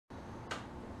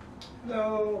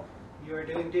Hello, you're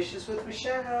doing dishes with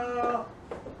Michelle.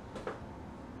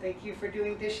 Thank you for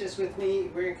doing dishes with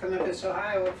me. We're in Columbus,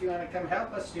 Ohio, if you want to come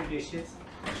help us do dishes.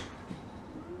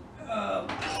 So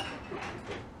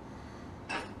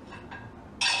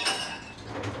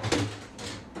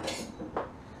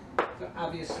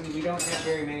obviously we don't have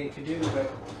very many to do,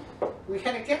 but we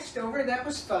had a guest over. That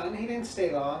was fun. He didn't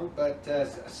stay long, but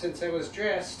since I was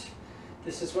dressed,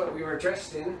 this is what we were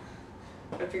dressed in.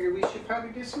 I figured we should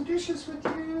probably do some dishes with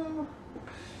you.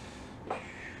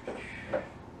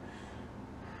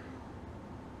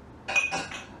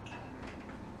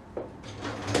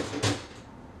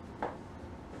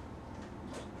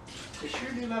 I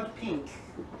sure do love pink.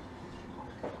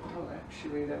 Oh,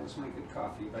 actually, that was my good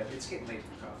coffee, but it's getting late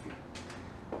for coffee.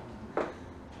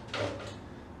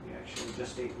 We actually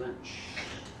just ate lunch.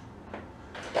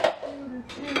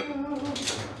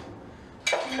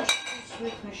 Dishes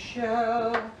with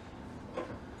Michelle.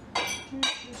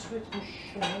 Dishes with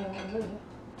Michelle.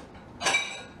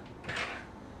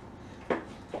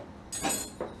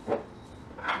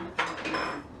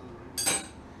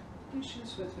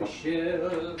 Dishes with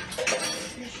Michelle.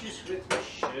 Dishes with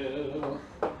Michelle.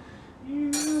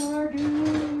 You are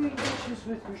doing dishes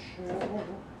with Michelle.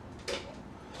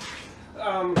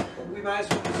 We might as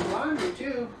well do some laundry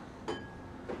too.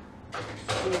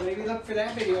 So maybe look for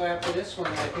that video after this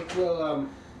one. I think we'll,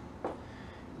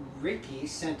 Ricky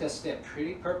sent us that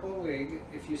pretty purple wig,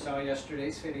 if you saw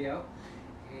yesterday's video.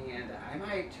 And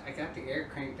I got the air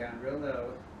cranked down real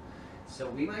low. So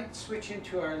we might switch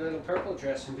into our little purple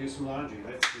dress and do some laundry.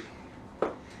 Let's see.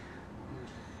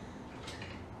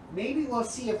 Maybe we'll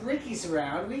see if Ricky's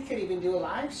around. We could even do a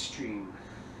live stream.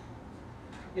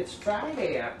 It's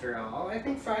Friday after all. I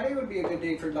think Friday would be a good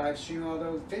day for live stream,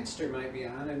 although Finster might be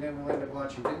on, and then we'll end up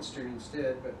watching Finster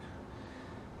instead. But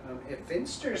if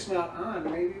Finster's not on,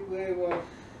 maybe we will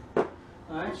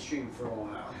live stream for a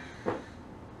while.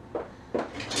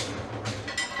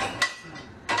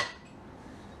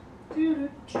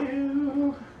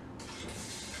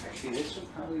 Actually, this would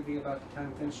probably be about the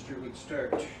time Finster would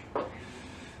start.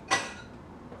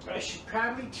 I should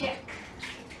probably check.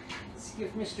 See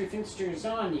if Mr. Finster is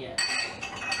on yet.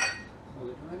 Oh,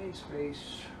 do I need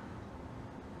space?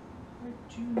 I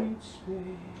do need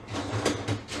space.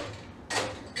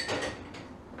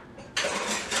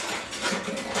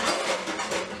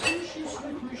 Dishes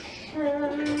with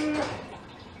Michelle.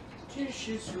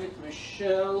 Dishes with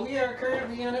Michelle. We are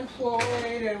currently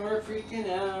unemployed and we're freaking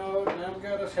out. And I'm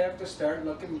gonna have to start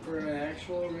looking for an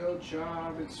actual real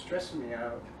job. It's stressing me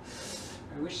out.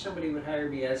 I wish somebody would hire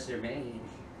me as their maid.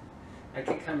 I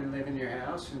could come and live in your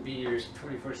house and be your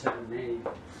 24/7 maid.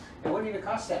 It wouldn't even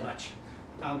cost that much.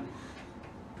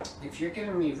 If you're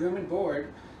giving me room and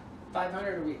board,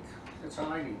 $500 a week. That's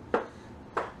all I need.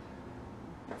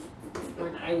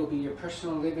 And I will be your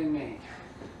personal live-in maid.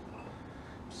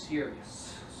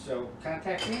 Serious. So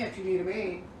contact me if you need a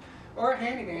maid, or a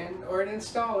handyman, or an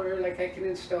installer. Like I can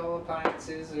install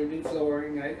appliances or new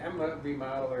flooring. I'm a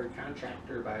remodeler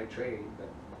contractor by trade, but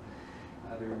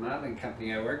the remodeling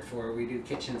company I work for, we do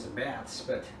kitchens and baths,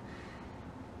 but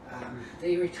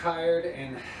they retired,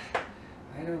 and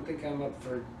I don't think I'm up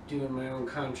for doing my own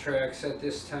contracts at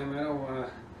this time. I don't want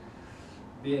to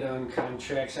bid on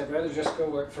contracts. I'd rather just go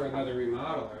work for another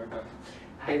remodeler, but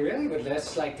I really would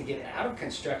just like to get out of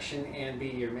construction and be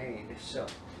your maid. So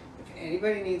if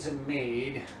anybody needs a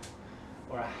maid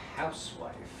or a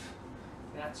housewife,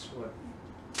 that's what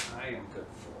I am good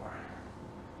for.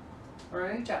 Or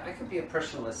any job. I could be a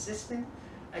personal assistant.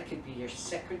 I could be your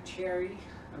secretary.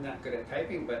 I'm not good at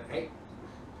typing, but hey,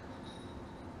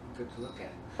 good to look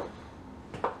at.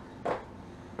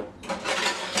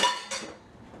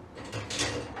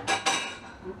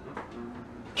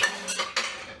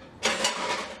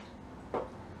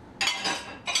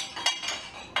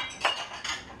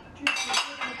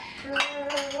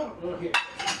 Oh, here.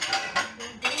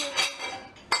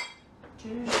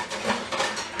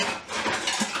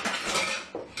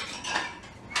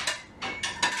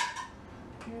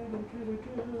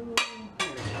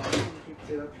 Pick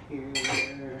it up here.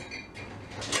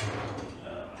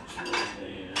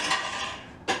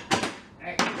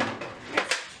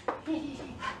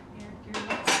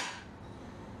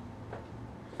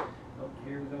 Oh,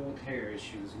 here the old hair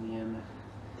issues again.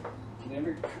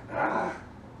 Never. No,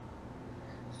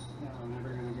 I'm never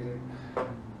gonna get it.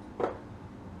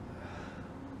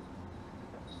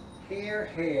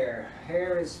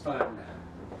 Hair is fun.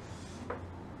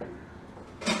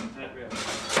 Not really.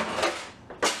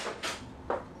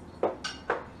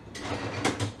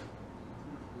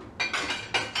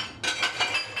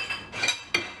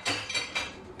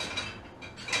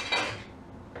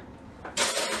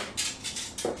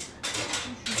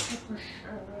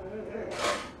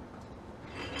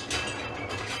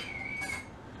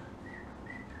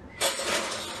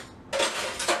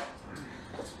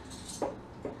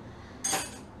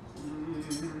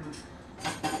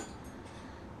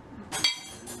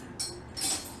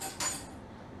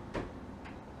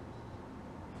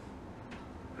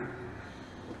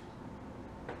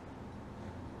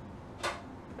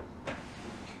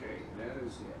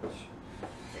 is it.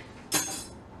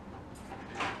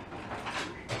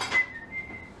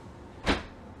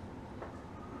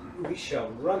 We shall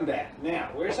run that.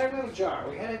 Now, where's our little jar?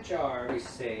 We had a jar we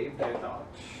saved, I thought.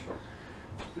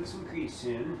 Put some grease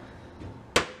in.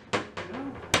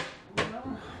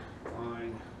 No,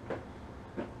 fine.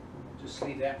 We'll just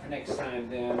leave that for next time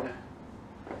then.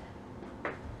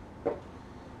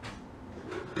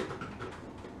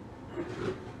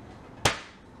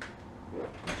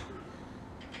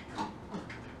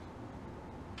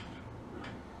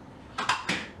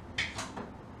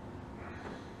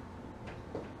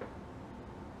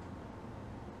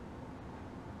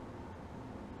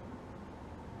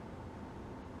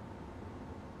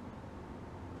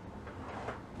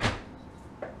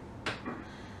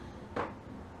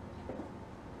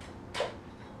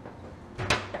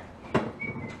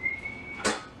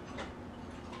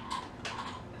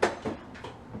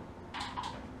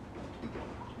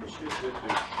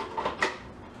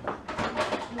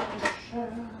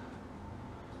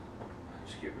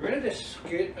 Let's get rid of this.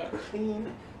 Get a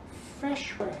clean,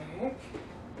 fresh rag.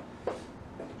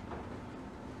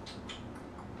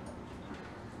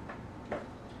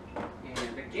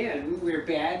 And again, we're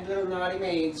bad little naughty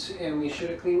maids, and we should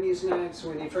have cleaned these knives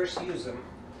when you first use them.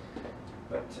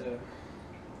 But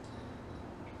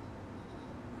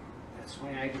that's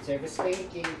why I deserve a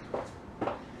spanking.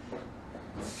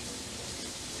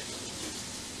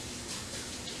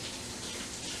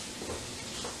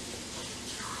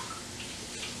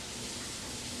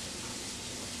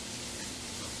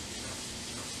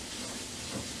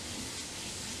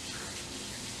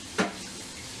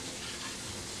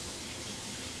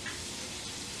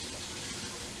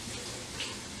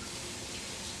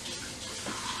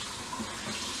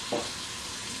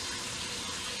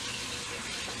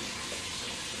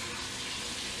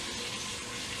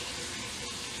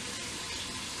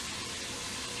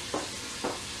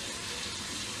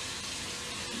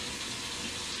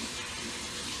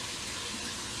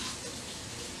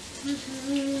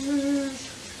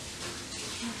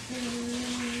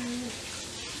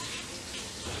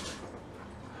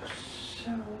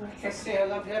 So, like I say, I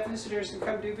love to have visitors and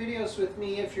come do videos with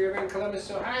me. If you're ever in Columbus,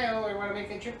 Ohio, or want to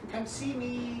make a trip and come see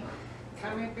me,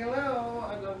 comment below.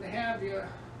 I'd love to have you.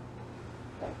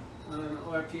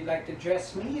 Or if you'd like to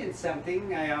dress me in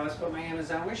something, I always put my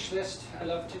Amazon wish list. I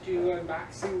love to do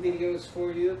unboxing videos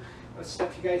for you of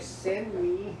stuff you guys send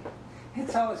me.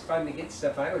 It's always fun to get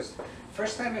stuff.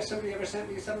 First time somebody ever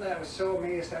sent me something, I was so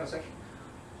amazed. I was like,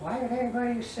 why would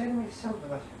anybody send me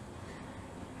something? Like,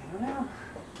 I don't know.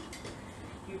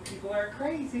 You people are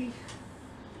crazy.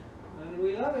 And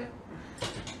we love it.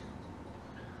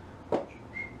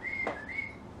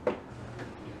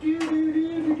 Do, do,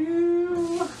 do, do,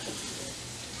 do.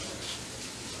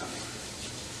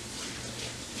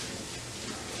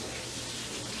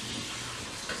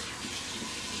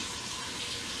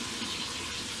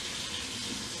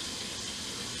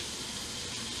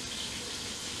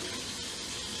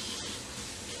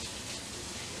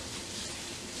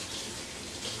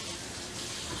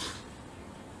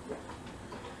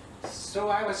 So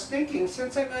I was thinking,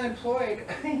 since I'm unemployed,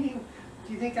 do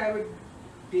you think I would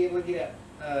be able to get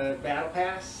a battle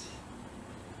pass?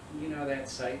 You know, that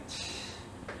site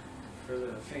for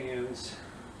the fans.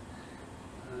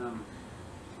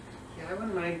 Yeah, I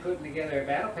wouldn't mind putting together a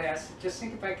battle pass. Just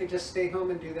think if I could just stay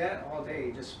home and do that all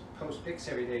day, just post pics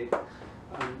every day.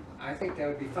 I think that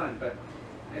would be fun, but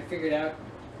I figured out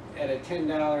at a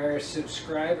 $10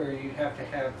 subscriber, you have to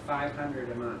have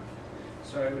 500 a month.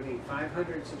 So I would need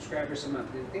 500 subscribers a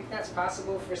month. Do you think that's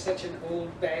possible for such an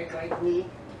old bag like me?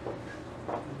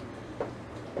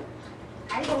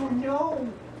 I don't know.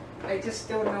 I just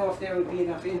don't know if there would be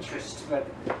enough interest. But,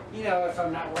 you know, if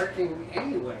I'm not working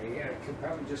anyway, I could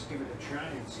probably just give it a try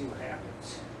and see what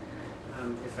happens.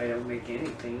 If I don't make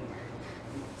anything,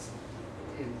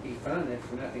 it'd be fun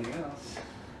if nothing else.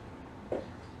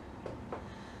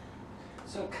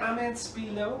 So comments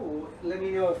below, let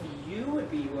me know if you would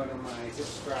be one of my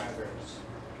subscribers.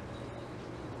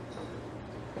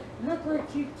 Look, we're a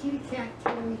cute kitty cat,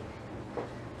 Tilly.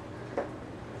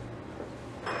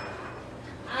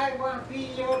 I want to be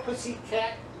your pussy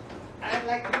cat. I'd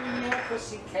like to be your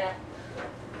pussy cat.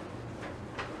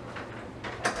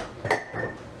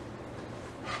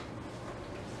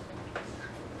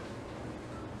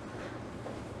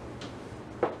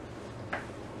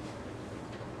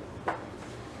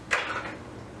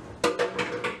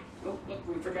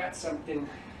 Forgot something.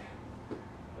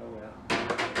 Oh well.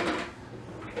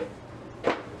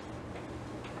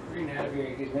 We're not a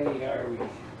very good maid, are we?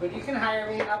 But you can hire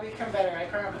me and I'll become better, I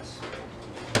promise.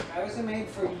 If I was a maid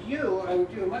for you, I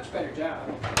would do a much better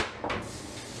job.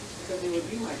 they would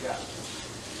do my job.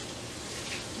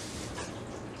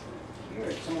 Here,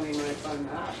 it's only my fun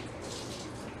hobby.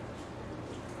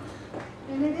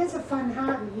 And it is a fun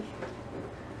hobby.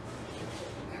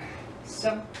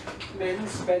 Some men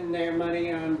spend their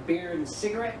money on beer and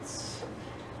cigarettes.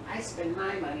 I spend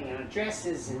my money on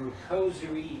dresses and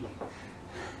hosiery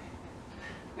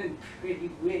and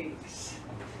pretty wigs.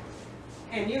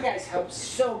 And you guys help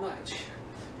so much.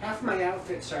 Half my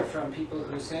outfits are from people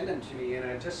who send them to me, and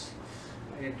I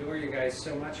adore you guys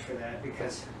so much for that,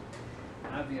 because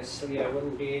obviously I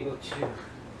wouldn't be able to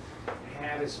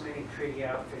have as many pretty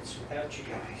outfits without you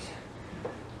guys.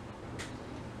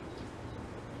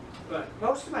 But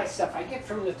most of my stuff I get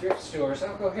from the thrift stores.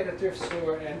 I'll go hit a thrift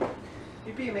store and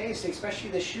you'd be amazed,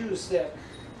 especially the shoes that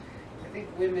I think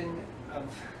women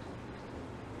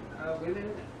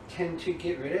tend to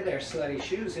get rid of their slutty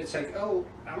shoes. It's like, oh,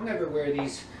 I'll never wear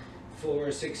these 4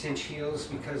 or 6 inch heels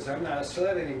because I'm not a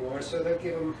slut anymore, so they'll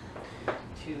give them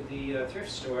to the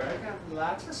thrift store. I got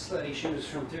lots of slutty shoes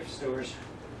from thrift stores.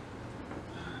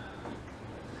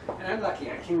 And I'm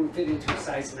lucky, I can fit into a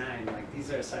size 9, like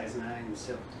these are a size 9,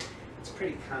 so it's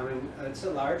pretty common. It's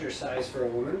a larger size for a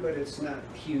woman, but it's not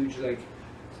huge like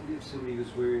if somebody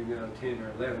was wearing 10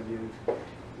 or 11,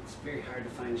 it's very hard to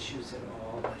find shoes at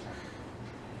all. But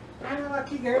I'm a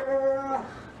lucky girl.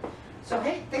 So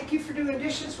hey, thank you for doing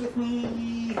dishes with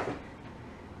me.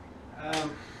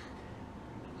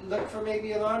 Look for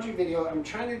maybe a laundry video. I'm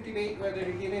trying to debate whether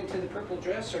to get into the purple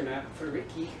dress or not for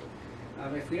Ricky.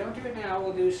 If we don't do it now,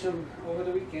 we'll do some, over the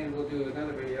weekend we'll do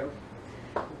another video.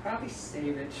 We'll probably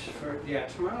save it for, yeah,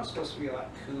 tomorrow's supposed to be a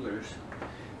lot cooler, so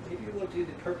maybe we'll do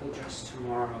the purple dress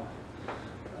tomorrow.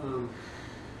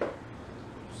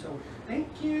 So,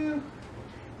 thank you.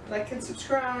 Like and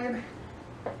subscribe.